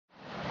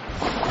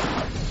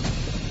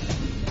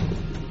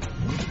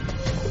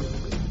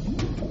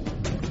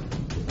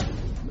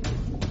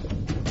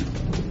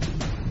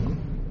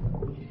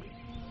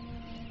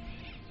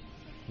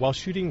While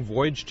shooting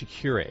Voyage to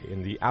Kure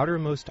in the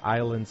outermost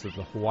islands of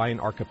the Hawaiian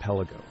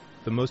archipelago,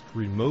 the most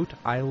remote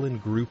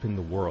island group in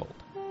the world,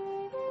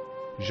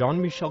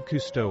 Jean-Michel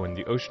Cousteau and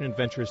the Ocean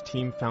Adventures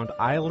team found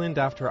island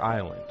after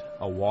island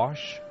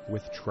awash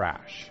with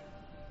trash.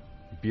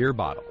 Beer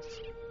bottles,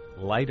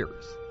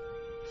 lighters,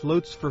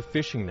 floats for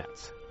fishing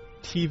nets,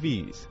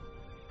 TVs,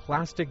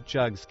 plastic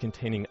jugs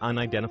containing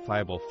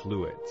unidentifiable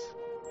fluids.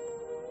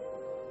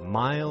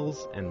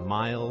 Miles and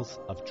miles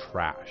of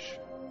trash.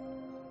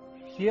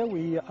 Here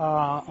we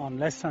are on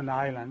Lesson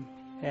Island,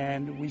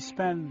 and we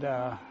spend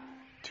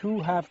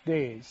 2.5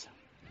 days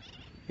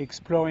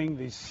exploring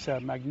this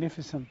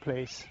magnificent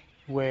place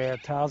where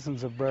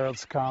thousands of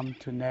birds come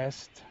to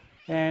nest.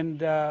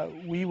 And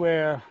we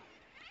were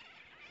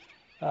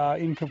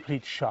in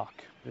complete shock.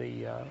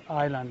 The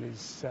island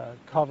is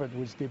covered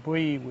with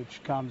debris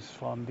which comes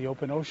from the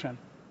open ocean.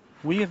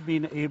 We have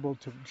been able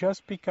to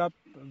just pick up,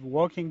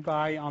 walking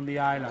by on the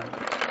island,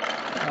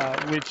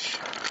 which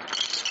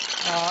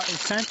are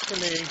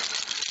essentially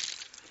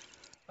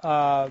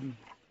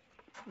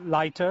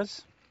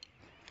lighters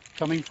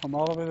coming from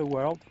all over the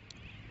world.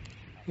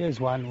 Here's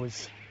one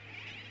with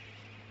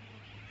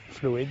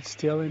fluid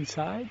still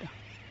inside.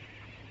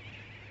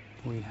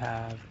 We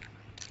have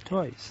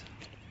toys.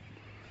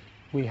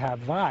 We have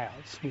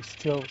vials with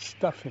still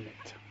stuff in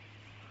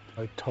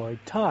it. Toy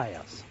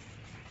tires.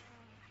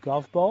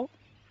 Golf ball.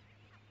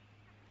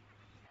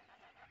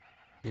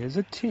 Here's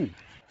a tea.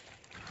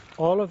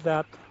 All of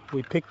that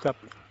we picked up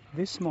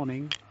this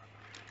morning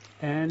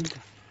and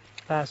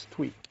last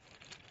week.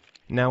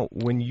 Now,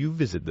 when you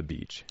visit the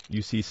beach,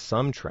 you see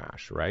some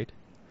trash, right?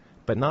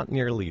 But not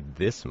nearly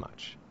this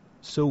much.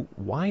 So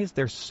why is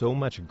there so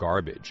much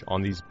garbage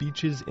on these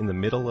beaches in the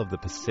middle of the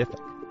Pacific?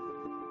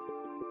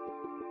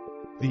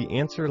 The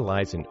answer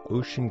lies in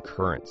ocean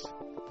currents.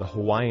 The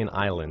Hawaiian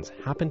Islands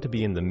happen to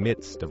be in the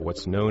midst of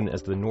what's known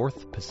as the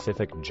North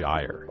Pacific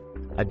Gyre.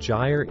 A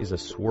gyre is a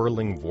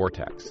swirling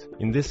vortex,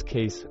 in this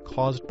case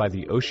caused by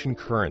the ocean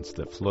currents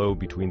that flow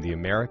between the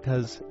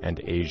Americas and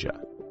Asia.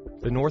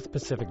 The North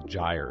Pacific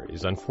Gyre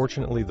is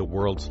unfortunately the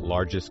world's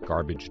largest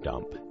garbage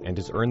dump and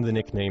has earned the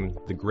nickname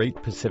the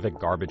Great Pacific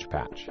Garbage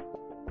Patch.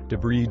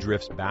 Debris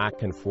drifts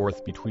back and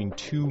forth between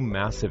two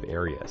massive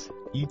areas,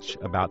 each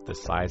about the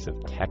size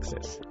of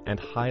Texas and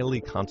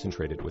highly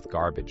concentrated with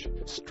garbage,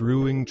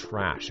 strewing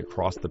trash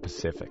across the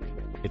Pacific.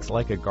 It's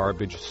like a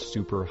garbage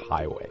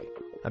superhighway.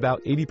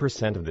 About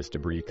 80% of this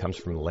debris comes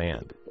from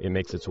land. It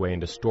makes its way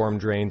into storm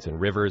drains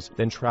and rivers,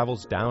 then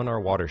travels down our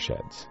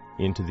watersheds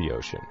into the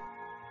ocean.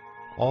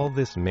 All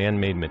this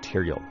man-made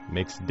material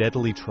makes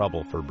deadly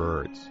trouble for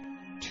birds.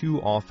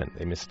 Too often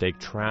they mistake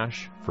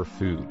trash for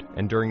food,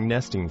 and during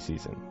nesting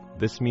season,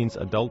 this means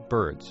adult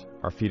birds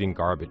are feeding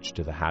garbage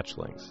to the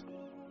hatchlings.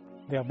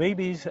 Their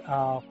babies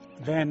are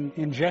then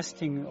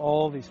ingesting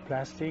all this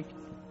plastic.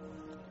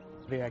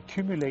 They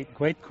accumulate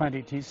great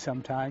quantities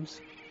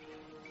sometimes.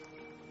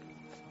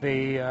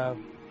 They,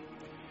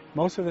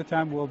 most of the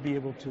time, will be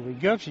able to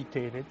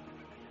regurgitate it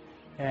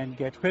and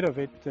get rid of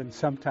it, and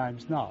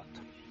sometimes not.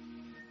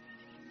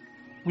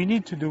 We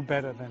need to do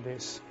better than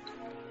this.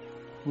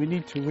 We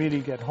need to really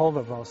get hold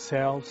of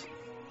ourselves.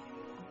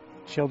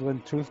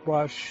 Children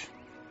toothbrush,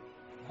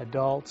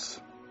 adults,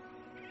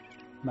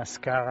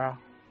 mascara,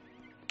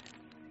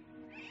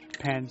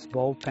 pens,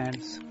 ball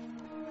pens,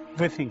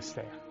 everything's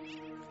there.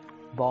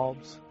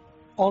 Bulbs,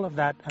 all of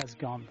that has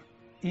gone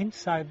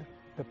inside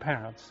the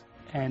parents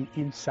and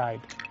inside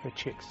the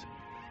chicks.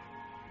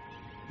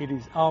 It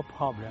is our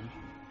problem,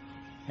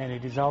 and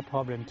it is our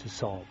problem to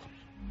solve.